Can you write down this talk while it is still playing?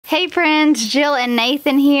Hey friends, Jill and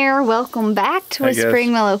Nathan here. Welcome back to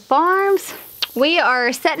Whispering Willow Farms. We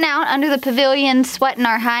are setting out under the pavilion, sweating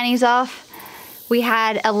our heinies off. We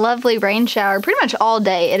had a lovely rain shower. Pretty much all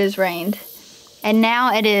day it has rained. And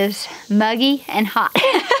now it is muggy and hot.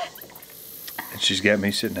 And she's got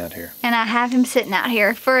me sitting out here. And I have him sitting out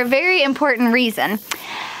here for a very important reason.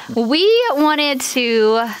 We wanted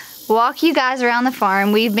to walk you guys around the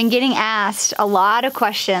farm. We've been getting asked a lot of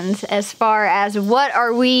questions as far as what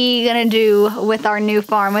are we gonna do with our new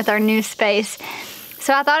farm, with our new space.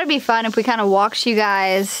 So I thought it'd be fun if we kind of walked you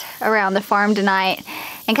guys around the farm tonight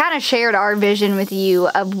and kind of shared our vision with you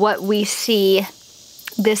of what we see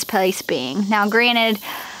this place being. Now granted,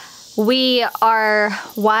 we are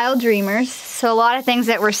wild dreamers, so a lot of things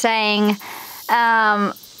that we're saying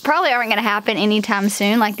probably aren't gonna happen anytime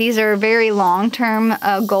soon. Like, these are very long-term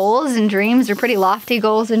goals and dreams. They're pretty lofty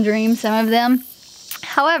goals and dreams, some of them.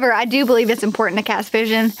 However, I do believe it's important to cast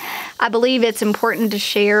vision. I believe it's important to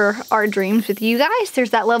share our dreams with you guys. There's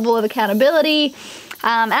that level of accountability.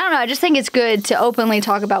 I don't know, I just think it's good to openly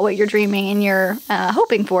talk about what you're dreaming and you're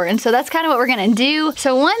hoping for. And so that's kind of what we're gonna do.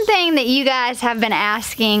 So one thing that you guys have been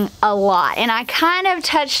asking a lot, and I kind of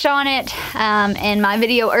touched on it in my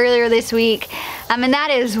video earlier this week, and that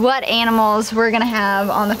is what animals we're gonna have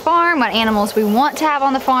on the farm, what animals we want to have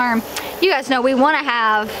on the farm. You guys know we wanna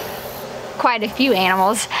have quite a few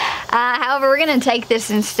animals. However, we're gonna take this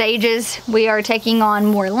in stages. We are taking on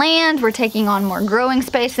more land, we're taking on more growing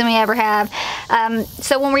space than we ever have.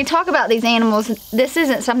 So when we talk about these animals, this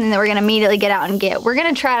isn't something that we're gonna immediately get out and get. We're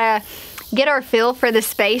gonna try to get our feel for the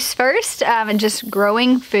space first, and just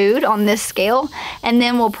growing food on this scale, and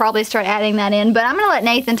then we'll probably start adding that in. But I'm gonna let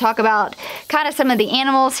Nathan talk about kind of some of the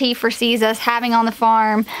animals he foresees us having on the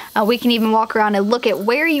farm. We can even walk around and look at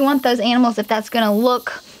where you want those animals, if that's gonna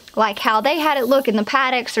look like how they had it look in the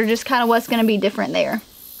paddocks, or just kind of what's going to be different there.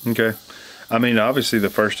 Okay. I mean, obviously the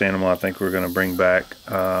first animal I think we're going to bring back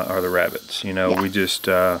are the rabbits. You know, we just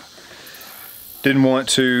didn't want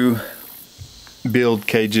to build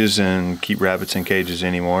cages and keep rabbits in cages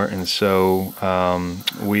anymore. And so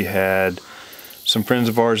we had some friends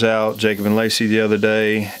of ours out, Jacob and Lacey, the other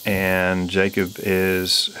day, and Jacob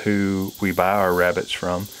is who we buy our rabbits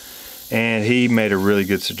from. And he made a really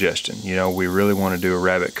good suggestion. You know, we really want to do a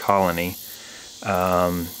rabbit colony,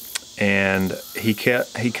 and he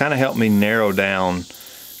kind of helped me narrow down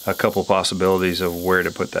a couple possibilities of where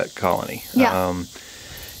to put that colony. Yeah.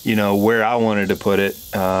 You know, where I wanted to put it,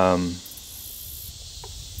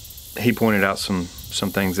 he pointed out some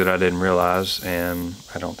things that I didn't realize, and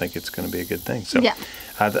I don't think it's going to be a good thing. So yeah.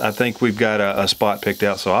 I think we've got a spot picked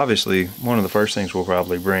out. So obviously, one of the first things we'll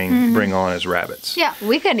probably bring on is rabbits. Yeah,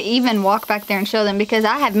 we could even walk back there and show them, because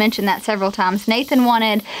I have mentioned that several times. Nathan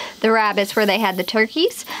wanted the rabbits where they had the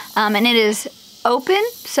turkeys, and it is open,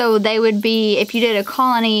 so they would be, if you did a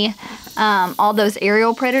colony, all those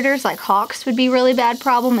aerial predators like hawks would be a really bad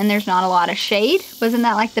problem, and there's not a lot of shade. Wasn't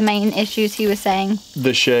that like the main issues he was saying?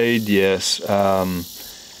 The shade, yes.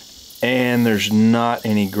 And there's not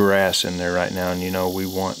any grass in there right now, and you know, we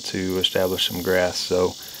want to establish some grass.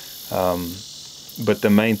 So but the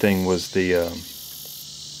main thing was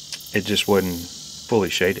it just wasn't fully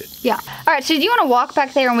shaded. Yeah. All right, so do you want to walk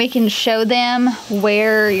back there and we can show them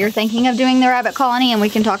where you're thinking of doing the rabbit colony, and we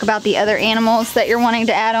can talk about the other animals that you're wanting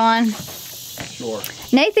to add on? Sure.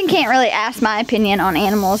 Nathan can't really ask my opinion on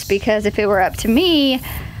animals, because if it were up to me,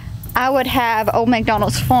 I would have Old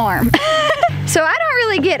MacDonald's farm. So I don't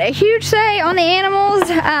really get a huge say on the animals.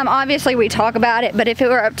 Obviously we talk about it, but if it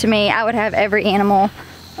were up to me, I would have every animal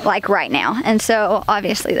like right now. And so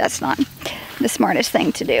obviously that's not the smartest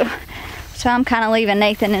thing to do. So I'm kind of leaving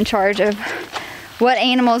Nathan in charge of what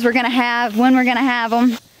animals we're gonna have, when we're gonna have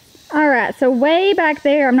them. All right, so way back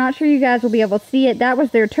there, I'm not sure you guys will be able to see it, that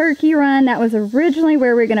was their turkey run. That was originally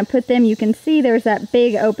where we were gonna put them. You can see there's that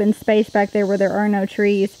big open space back there where there are no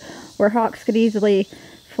trees, where hawks could easily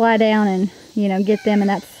fly down and, you know, get them, and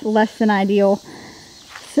that's less than ideal.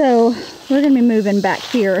 So we're gonna be moving back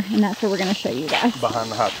here, and that's where we're gonna show you guys. Behind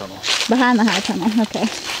the high tunnel. Behind the high tunnel, okay.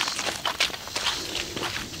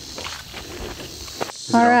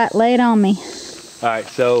 All right, lay it on me. All right,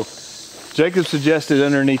 so Jacob suggested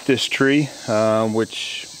underneath this tree,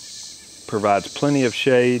 which provides plenty of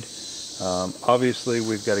shade. Obviously,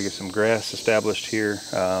 we've got to get some grass established here.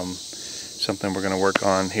 Something we're going to work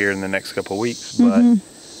on here in the next couple of weeks. But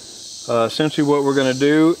essentially what we're going to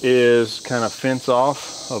do is kind of fence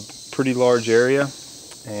off a pretty large area,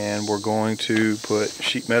 and we're going to put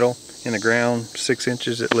sheet metal in the ground, 6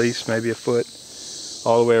 inches at least, maybe a foot,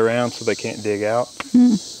 all the way around so they can't dig out.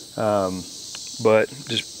 But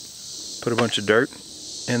just put a bunch of dirt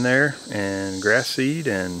in there and grass seed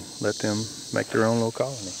and let them make their own little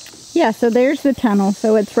colony. Yeah, so there's the tunnel.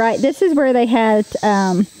 So it's right, this is where they had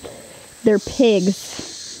their pigs.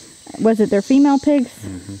 Was it their female pigs?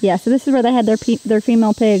 Mm-hmm. Yeah, so this is where they had their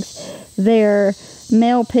female pigs. Their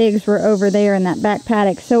male pigs were over there in that back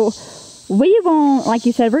paddock. So we won't, like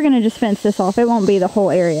you said, we're going to just fence this off. It won't be the whole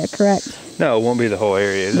area, correct? No, it won't be the whole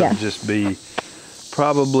area. It'll just be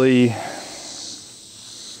probably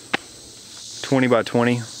 20 by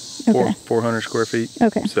 20, 400 square feet.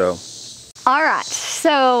 Okay. So. All right,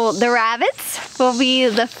 so the rabbits will be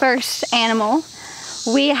the first animal.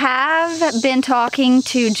 We have been talking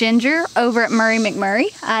to Ginger over at Murray McMurray.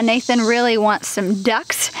 Nathan really wants some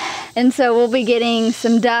ducks, and so we'll be getting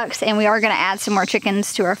some ducks, and we are going to add some more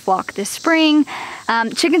chickens to our flock this spring.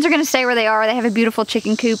 Chickens are going to stay where they are. They have a beautiful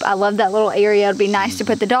chicken coop. I love that little area. It'd be nice to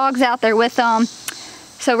put the dogs out there with them.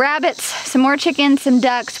 So rabbits, some more chickens, some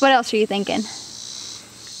ducks. What else are you thinking?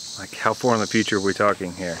 Like how far in the future are we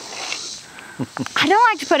talking here? I don't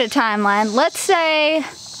like to put a timeline. Let's give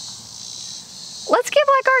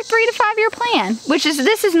like our 3 to 5 year plan, which is,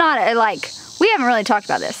 this is not a, like, we haven't really talked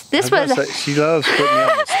about this. This was she loves putting me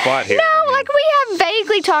on the spot here. No, like we have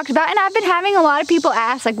vaguely talked about, and I've been having a lot of people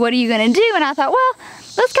ask, like, what are you going to do? And I thought, well,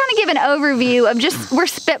 let's kind of give an overview of just, we're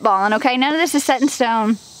spitballing, okay? None of this is set in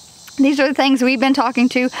stone. These are the things we've been talking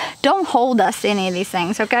to. Don't hold us to any of these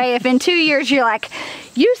things, okay? If in 2 years you're like,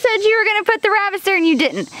 you said you were gonna put the rabbits there and you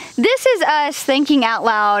didn't. This is us thinking out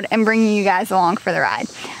loud and bringing you guys along for the ride.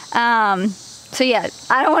 So yeah,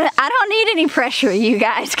 I don't need any pressure, you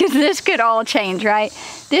guys, because this could all change, right?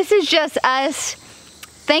 This is just us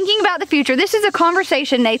thinking about the future. This is a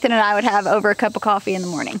conversation Nathan and I would have over a cup of coffee in the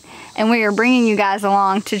morning. And we are bringing you guys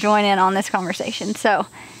along to join in on this conversation. So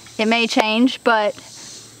it may change, but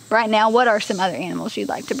right now, what are some other animals you'd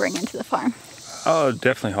like to bring into the farm? Oh,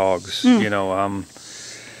 definitely hogs. You know, I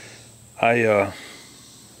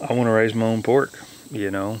want to raise my own pork,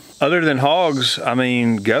 you know. Other than hogs, I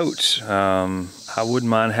mean, goats. I wouldn't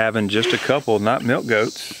mind having just a couple, not milk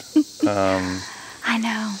goats. I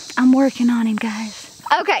know. I'm working on him, guys.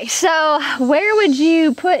 Okay, so where would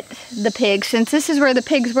you put the pigs? Since this is where the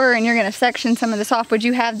pigs were and you're going to section some of this off, would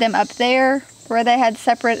you have them up there where they had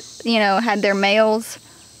separate, you know, had their males?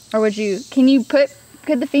 Or would you,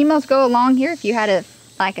 could the females go along here if you had an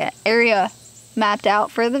area mapped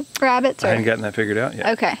out for the rabbits? Or? I haven't gotten that figured out yet.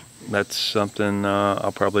 Okay. That's something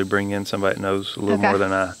I'll probably bring in somebody that knows a little more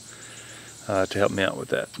than I to help me out with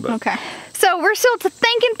that. But. Okay. So we're still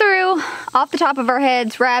thinking through off the top of our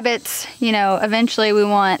heads, rabbits, you know, eventually we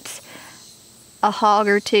want a hog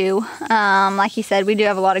or two. Like you said, we do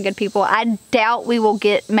have a lot of good people. I doubt we will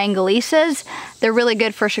get mangalisas. They're really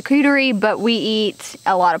good for charcuterie, but we eat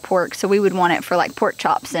a lot of pork, so we would want it for like pork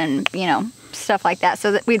chops and, you know, stuff like that.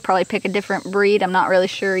 So that we'd probably pick a different breed. I'm not really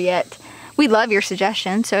sure yet. We love your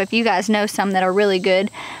suggestions. So if you guys know some that are really good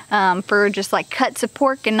for just like cuts of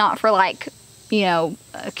pork and not for like, you know,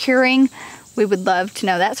 curing, we would love to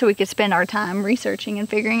know that so we could spend our time researching and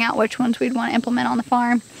figuring out which ones we'd want to implement on the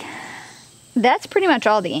farm. That's pretty much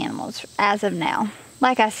all the animals as of now.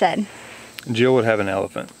 Like I said. Jill would have an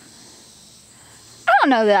elephant. I don't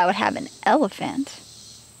know that I would have an elephant.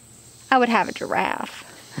 I would have a giraffe.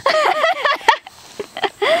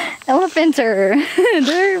 Elephants are,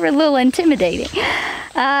 they're a little intimidating.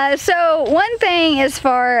 So one thing as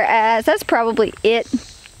far as, that's probably it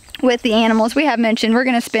with the animals. We have mentioned we're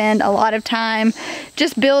going to spend a lot of time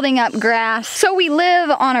just building up grass. So we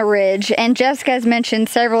live on a ridge, and Jessica has mentioned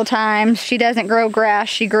several times she doesn't grow grass,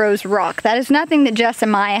 she grows rock. That is nothing that Jess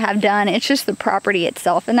and Maya have done. It's just the property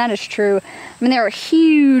itself, and that is true. I mean, there are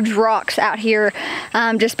huge rocks out here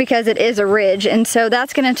just because it is a ridge, and so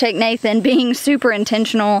that's going to take Nathan being super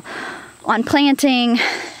intentional on planting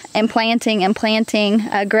and planting and planting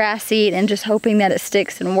grass seed and just hoping that it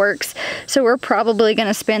sticks and works. So we're probably going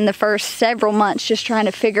to spend the first several months just trying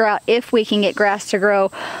to figure out if we can get grass to grow,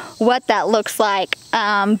 what that looks like,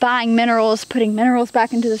 buying minerals, putting minerals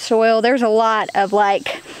back into the soil. There's a lot of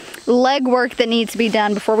like legwork that needs to be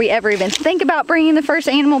done before we ever even think about bringing the first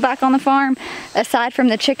animal back on the farm. Aside from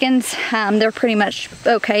the chickens, they're pretty much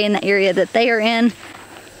okay in the area that they are in.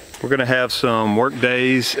 We're going to have some work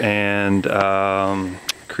days and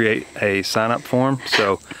create a sign-up form,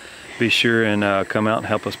 so be sure and come out and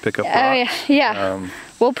help us pick up rocks. Yeah.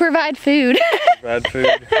 We'll provide food. Provide food.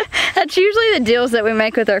 That's usually the deals that we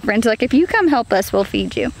make with our friends. Like, if you come help us, we'll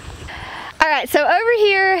feed you. All right, so over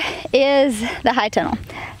here is the high tunnel.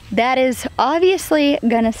 That is obviously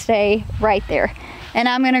gonna stay right there, and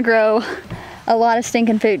I'm gonna grow a lot of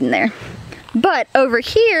stinking food in there. But over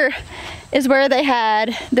here, is where they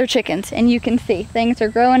had their chickens, and you can see things are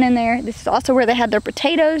growing in there. This is also where they had their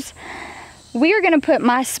potatoes. We are gonna put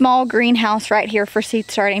my small greenhouse right here for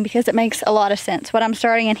seed starting because it makes a lot of sense. What I'm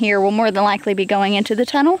starting in here will more than likely be going into the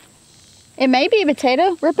tunnel. It may be a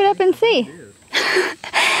potato. Rip it up and see.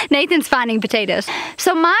 Nathan's finding potatoes.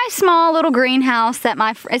 So my small little greenhouse that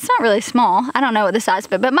it's not really small. I don't know what the size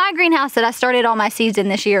of it, but my greenhouse that I started all my seeds in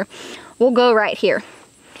this year will go right here.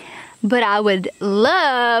 But I would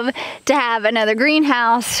love to have another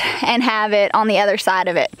greenhouse and have it on the other side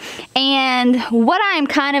of it. And what I'm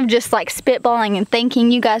kind of just like spitballing and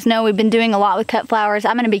thinking, you guys know we've been doing a lot with cut flowers.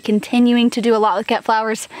 I'm gonna be continuing to do a lot with cut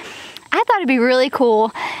flowers. I thought it'd be really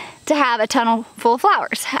cool to have a tunnel full of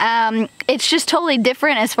flowers. It's just totally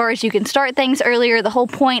different as far as you can start things earlier. The whole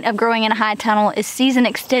point of growing in a high tunnel is season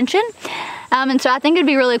extension. And so I think it'd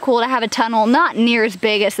be really cool to have a tunnel not near as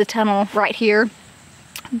big as the tunnel right here,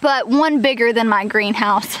 but one bigger than my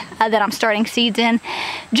greenhouse that I'm starting seeds in,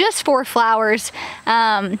 just for flowers.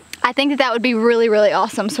 I think that would be really, really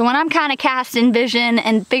awesome. So when I'm kind of casting vision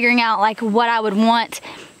and figuring out like what I would want,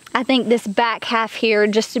 I think this back half here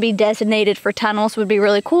just to be designated for tunnels would be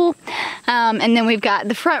really cool. And then we've got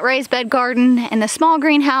the front raised bed garden and the small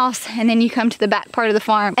greenhouse, and then you come to the back part of the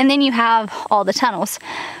farm, and then you have all the tunnels.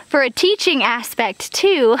 For a teaching aspect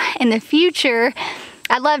too, in the future,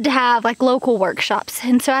 I'd love to have like local workshops.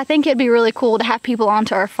 And so I think it'd be really cool to have people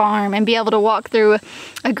onto our farm and be able to walk through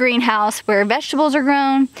a greenhouse where vegetables are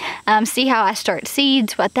grown, see how I start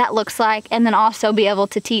seeds, what that looks like, and then also be able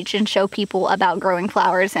to teach and show people about growing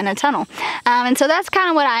flowers in a tunnel. And so that's kind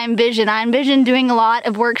of what I envision. I envision doing a lot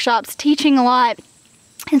of workshops, teaching a lot.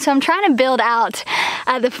 And so I'm trying to build out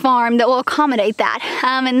the farm that will accommodate that,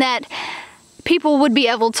 and that people would be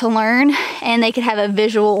able to learn and they could have a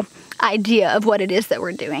visual idea of what it is that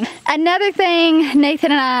we're doing. Another thing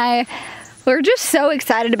Nathan and I were just so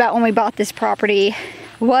excited about when we bought this property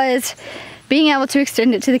was being able to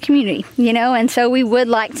extend it to the community, you know, and so we would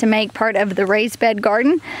like to make part of the raised bed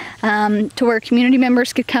garden to where community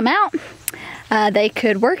members could come out. They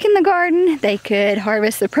could work in the garden, they could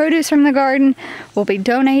harvest the produce from the garden. We'll be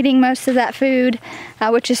donating most of that food,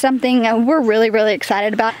 which is something we're really, really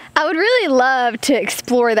excited about. I would really love to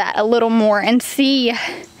explore that a little more and see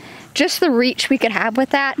just the reach we could have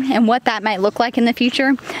with that and what that might look like in the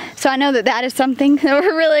future. So I know that that is something that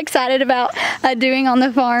we're really excited about doing on the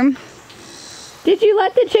farm. Did you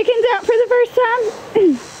let the chickens out for the first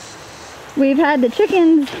time? We've had the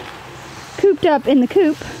chickens cooped up in the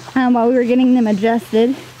coop while we were getting them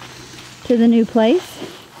adjusted to the new place.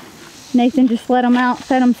 Nathan just let them out,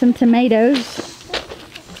 fed them some tomatoes.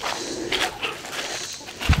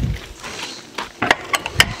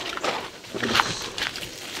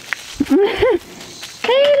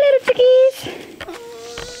 Hey, little chickies!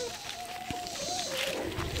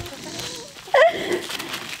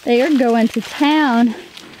 They are going to town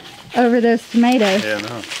over those tomatoes. Yeah,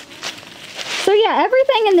 no. So yeah,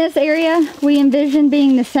 everything in this area we envision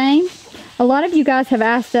being the same. A lot of you guys have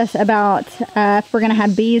asked us about if we're going to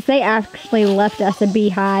have bees. They actually left us a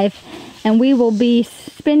beehive, and we will be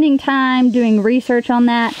spending time doing research on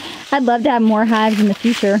that. I'd love to have more hives in the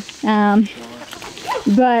future.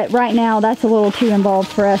 But right now, that's a little too involved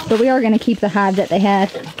for us. But we are going to keep the hive that they had.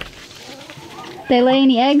 They lay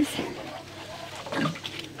any eggs?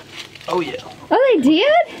 Oh, yeah. Oh, they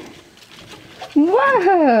did?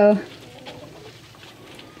 Whoa!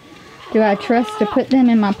 Do I trust to put them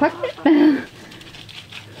in my pocket?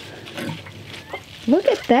 Look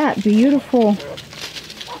at that beautiful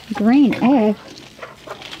green egg.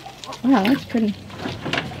 Wow, that's pretty.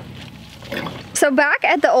 So back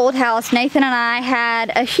at the old house, Nathan and I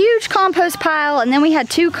had a huge compost pile, and then we had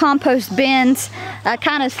 2 compost bins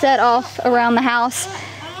kind of set off around the house.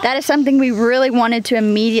 That is something we really wanted to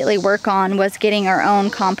immediately work on, was getting our own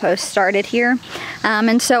compost started here.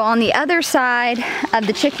 And so on the other side of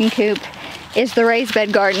the chicken coop is the raised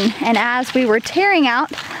bed garden. And as we were tearing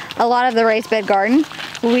out a lot of the raised bed garden,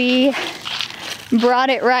 we brought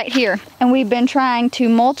it right here. And we've been trying to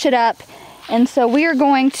mulch it up. And so we are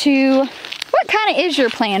going to... What kind of is your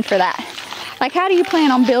plan for that? Like, how do you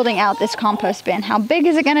plan on building out this compost bin? How big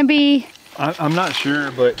is it going to be? I'm not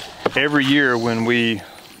sure, but every year when we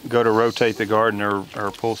go to rotate the garden or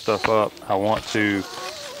pull stuff up, I want to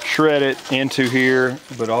shred it into here,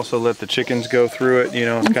 but also let the chickens go through it. You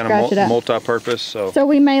know, it's kind of multi-purpose. So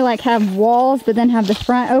we may like have walls, but then have the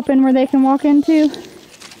front open where they can walk into?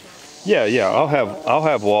 Yeah, I'll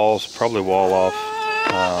have walls, probably wall off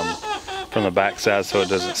from the back side so it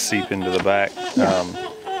doesn't seep into the back.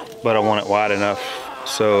 But I want it wide enough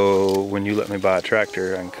So when you let me buy a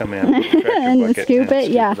tractor, I can come in with the tractor and bucket scoop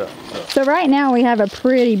it, yeah. So right now we have a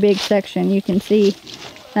pretty big section. You can see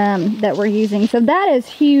that we're using. So that is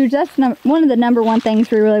huge. That's one of the #1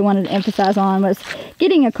 things we really wanted to emphasize on was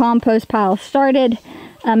getting a compost pile started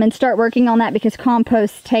and start working on that, because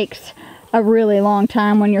compost takes a really long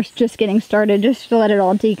time when you're just getting started, just to let it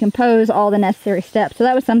all decompose, all the necessary steps. So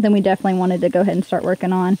that was something we definitely wanted to go ahead and start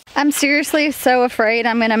working on. I'm seriously so afraid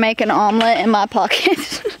I'm gonna make an omelet in my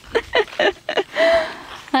pocket.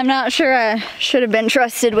 I'm not sure I should have been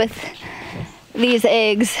trusted with these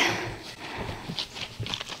eggs.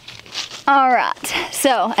 All right,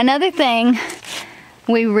 so another thing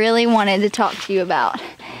we really wanted to talk to you about.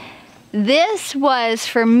 This was,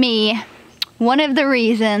 for me, one of the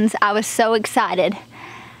reasons I was so excited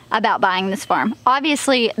about buying this farm.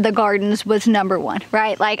 Obviously, the gardens was #1,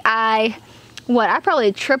 right? Like I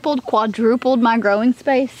probably tripled, quadrupled my growing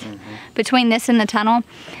space between this and the tunnel.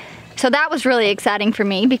 So that was really exciting for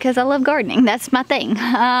me because I love gardening. That's my thing.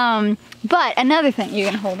 But another thing, you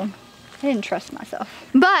can hold them. I didn't trust myself.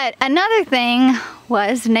 But another thing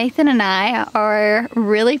was Nathan and I are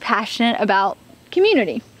really passionate about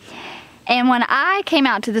community. And when I came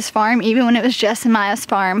out to this farm, even when it was just Maya's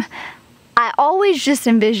farm, I always just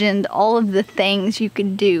envisioned all of the things you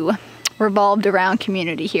could do revolved around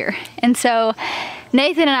community here. And so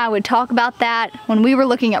Nathan and I would talk about that when we were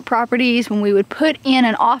looking at properties, when we would put in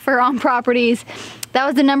an offer on properties. That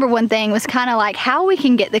was the #1 thing, was kind of like how we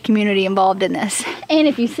can get the community involved in this. And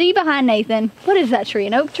if you see behind Nathan, what is that tree,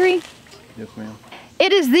 an oak tree? Yes, ma'am.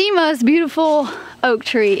 It is the most beautiful oak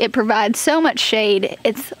tree. It provides so much shade.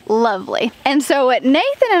 It's lovely. And so what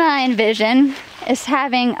Nathan and I envision is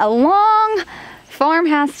having a long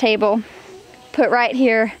farmhouse table put right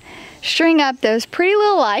here, string up those pretty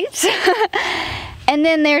little lights. And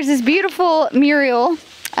then there's this beautiful mural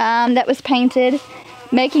that was painted,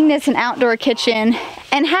 making this an outdoor kitchen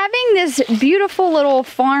and having this beautiful little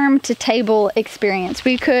farm to table experience.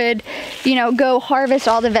 We could, you know, go harvest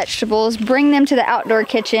all the vegetables, bring them to the outdoor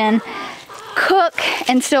kitchen, cook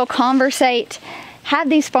and still conversate, have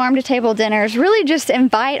these farm to table dinners, really just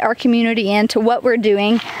invite our community into what we're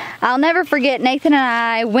doing. I'll never forget, Nathan and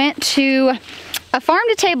I went to a farm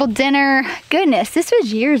to table dinner. Goodness, this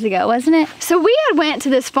was years ago, wasn't it? So we had went to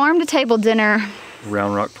this farm to table dinner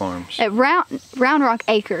Round Rock Farms. at Round Rock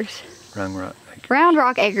Acres. Round Rock Acres. Round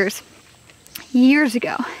Rock Acres years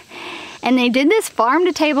ago. And they did this farm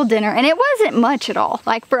to table dinner, and it wasn't much at all.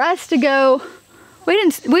 Like for us to go, we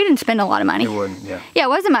didn't spend a lot of money. It wasn't, yeah. Yeah, it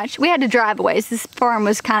wasn't much. We had to drive a ways. This farm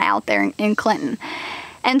was kind of out there in Clinton.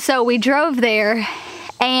 And so we drove there,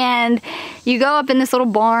 and you go up in this little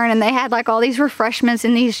barn, and they had like all these refreshments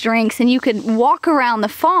and these drinks, and you could walk around the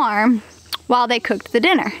farm while they cooked the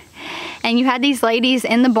dinner. And you had these ladies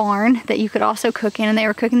in the barn that you could also cook in, and they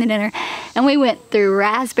were cooking the dinner. And we went through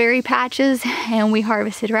raspberry patches, and we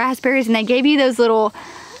harvested raspberries, and they gave you those little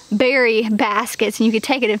berry baskets, and you could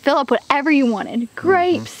take it and fill up whatever you wanted.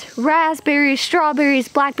 Grapes, raspberries, strawberries,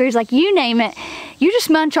 blackberries, like you name it. You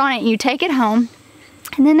just munch on it and you take it home.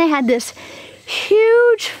 And then they had this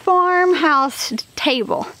huge farmhouse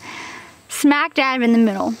table smack dab in the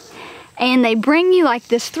middle. And they bring you like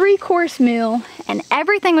this 3-course meal, and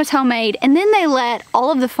everything was homemade. And then they let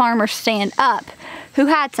all of the farmers stand up who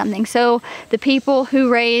had something. So the people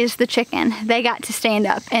who raised the chicken, they got to stand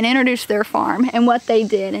up and introduce their farm and what they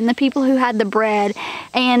did. And the people who had the bread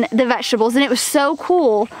and the vegetables. And it was so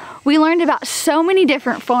cool. We learned about so many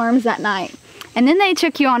different farms that night. And then they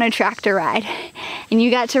took you on a tractor ride, and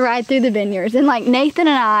you got to ride through the vineyards. And like Nathan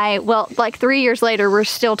and I, well, like 3 years later, we're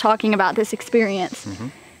still talking about this experience.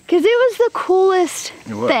 Because it was the coolest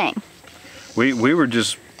thing. We were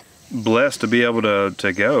just blessed to be able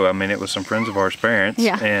to go. I mean, it was some friends of ours' parents.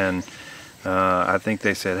 Yeah. And I think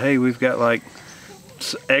they said, hey, we've got like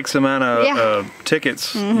X amount of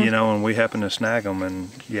tickets, you know, and we happened to snag them. And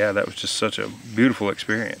yeah, that was just such a beautiful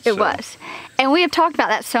experience. It was. And we have talked about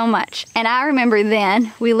that so much. And I remember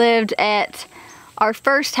then we lived at our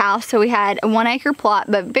first house. So we had a 1-acre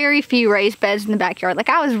plot, but very few raised beds in the backyard. Like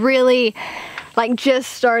I was really like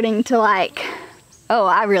just starting to like, oh,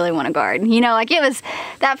 I really want to garden. You know, like it was,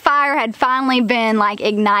 that fire had finally been like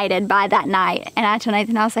ignited by that night. And I told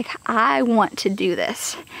Nathan, I was like, I want to do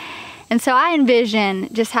this. And so I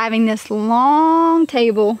envision just having this long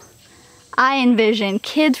table. I envision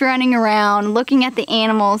kids running around, looking at the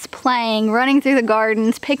animals, playing, running through the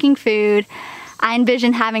gardens, picking food. I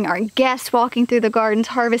envision having our guests walking through the gardens,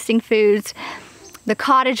 harvesting foods. The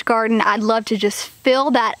cottage garden, I'd love to just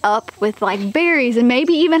fill that up with like berries, and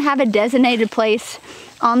maybe even have a designated place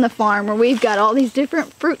on the farm where we've got all these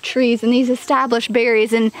different fruit trees and these established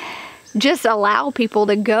berries, and just allow people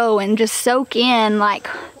to go and just soak in like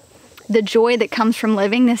the joy that comes from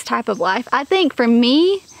living this type of life. I think for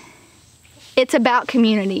me, it's about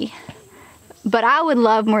community. But I would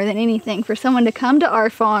love more than anything for someone to come to our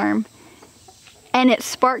farm and it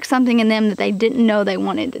sparks something in them that they didn't know they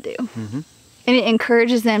wanted to do. Mm-hmm. And it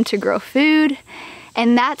encourages them to grow food.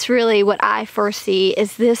 And that's really what I foresee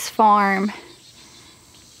is this farm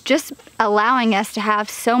just allowing us to have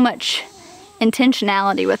so much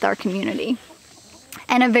intentionality with our community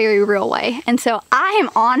in a very real way. And so I am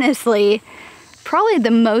honestly probably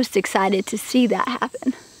the most excited to see that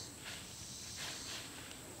happen.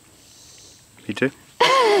 Me too.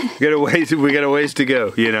 We got a ways to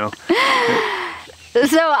go, you know.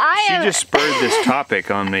 So she just spurred this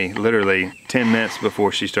topic on me literally 10 minutes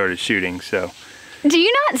before she started shooting, so. Do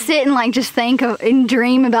you not sit and like just think of and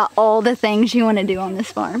dream about all the things you want to do on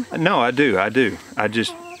this farm? No, I do.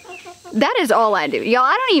 That is all I do. Y'all,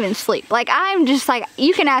 I don't even sleep. Like, I'm just like,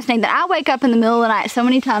 you can ask Nathan, I wake up in the middle of the night so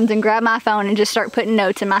many times and grab my phone and just start putting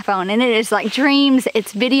notes in my phone. And it is like dreams,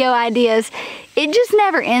 it's video ideas. It just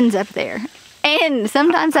never ends up there. And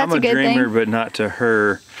sometimes that's a good thing. I'm a dreamer, but not to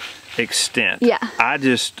her extent. Yeah.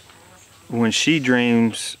 When she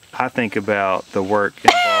dreams, I think about the work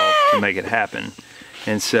involved to make it happen.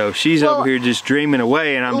 And so she's over here just dreaming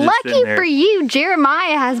away, and I'm just sitting there. Lucky for you,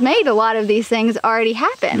 Jeremiah has made a lot of these things already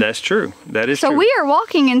happen. That's true. That is true. So we are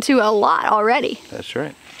walking into a lot already. That's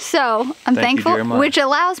right. So I'm thankful, you, which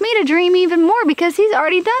allows me to dream even more because he's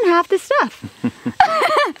already done half the stuff.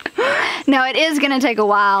 No, it is going to take a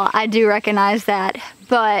while. I do recognize that.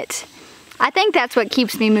 But I think that's what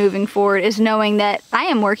keeps me moving forward is knowing that I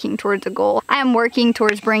am working towards a goal. I am working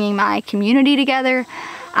towards bringing my community together.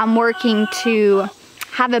 I'm working to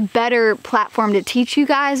have a better platform to teach you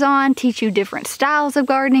guys on, teach you different styles of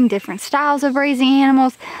gardening, different styles of raising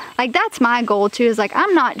animals. Like, that's my goal too, is like,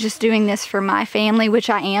 I'm not just doing this for my family, which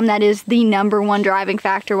I am. That is the #1 driving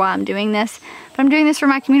factor why I'm doing this. But I'm doing this for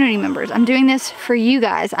my community members. I'm doing this for you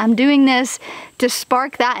guys. I'm doing this to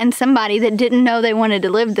spark that in somebody that didn't know they wanted to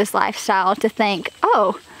live this lifestyle to think,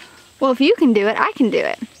 oh, well, if you can do it, I can do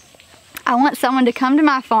it. I want someone to come to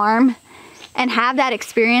my farm and have that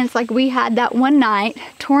experience like we had that one night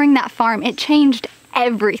touring that farm. It changed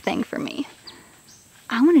everything for me.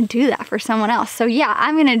 I want to do that for someone else. So yeah,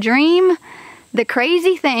 I'm going to dream the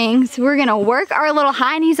crazy things. We're going to work our little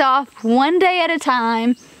heinies off one day at a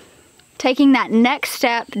time, taking that next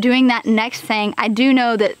step, doing that next thing. I do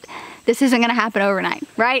know that this isn't going to happen overnight,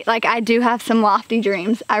 right? Like, I do have some lofty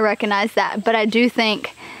dreams. I recognize that. But I do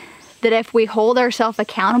think that if we hold ourselves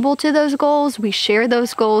accountable to those goals, we share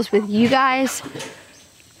those goals with you guys,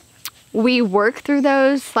 we work through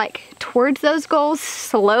those, like, towards those goals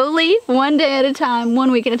slowly, one day at a time,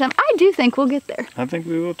 1 week at a time, I do think we'll get there. I think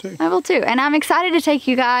we will too. I will too. And I'm excited to take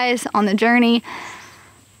you guys on the journey.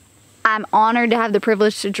 I'm honored to have the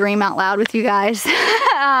privilege to dream out loud with you guys.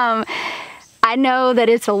 I know that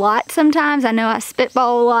it's a lot sometimes. I know I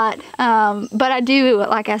spitball a lot. But I do,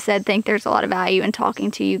 like I said, think there's a lot of value in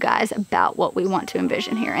talking to you guys about what we want to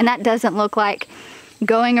envision here. And that doesn't look like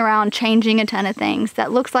going around changing a ton of things.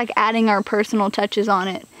 That looks like adding our personal touches on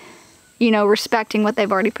it. You know, respecting what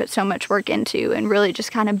they've already put so much work into and really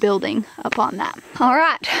just kind of building upon that. All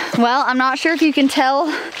right. Well, I'm not sure if you can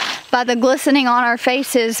tell by the glistening on our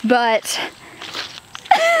faces, but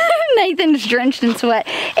Nathan's drenched in sweat.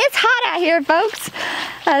 It's hot out here, folks.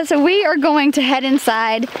 So we are going to head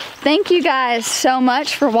inside. Thank you guys so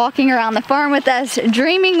much for walking around the farm with us,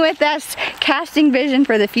 dreaming with us, casting vision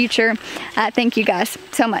for the future. Thank you guys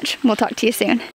so much. We'll talk to you soon.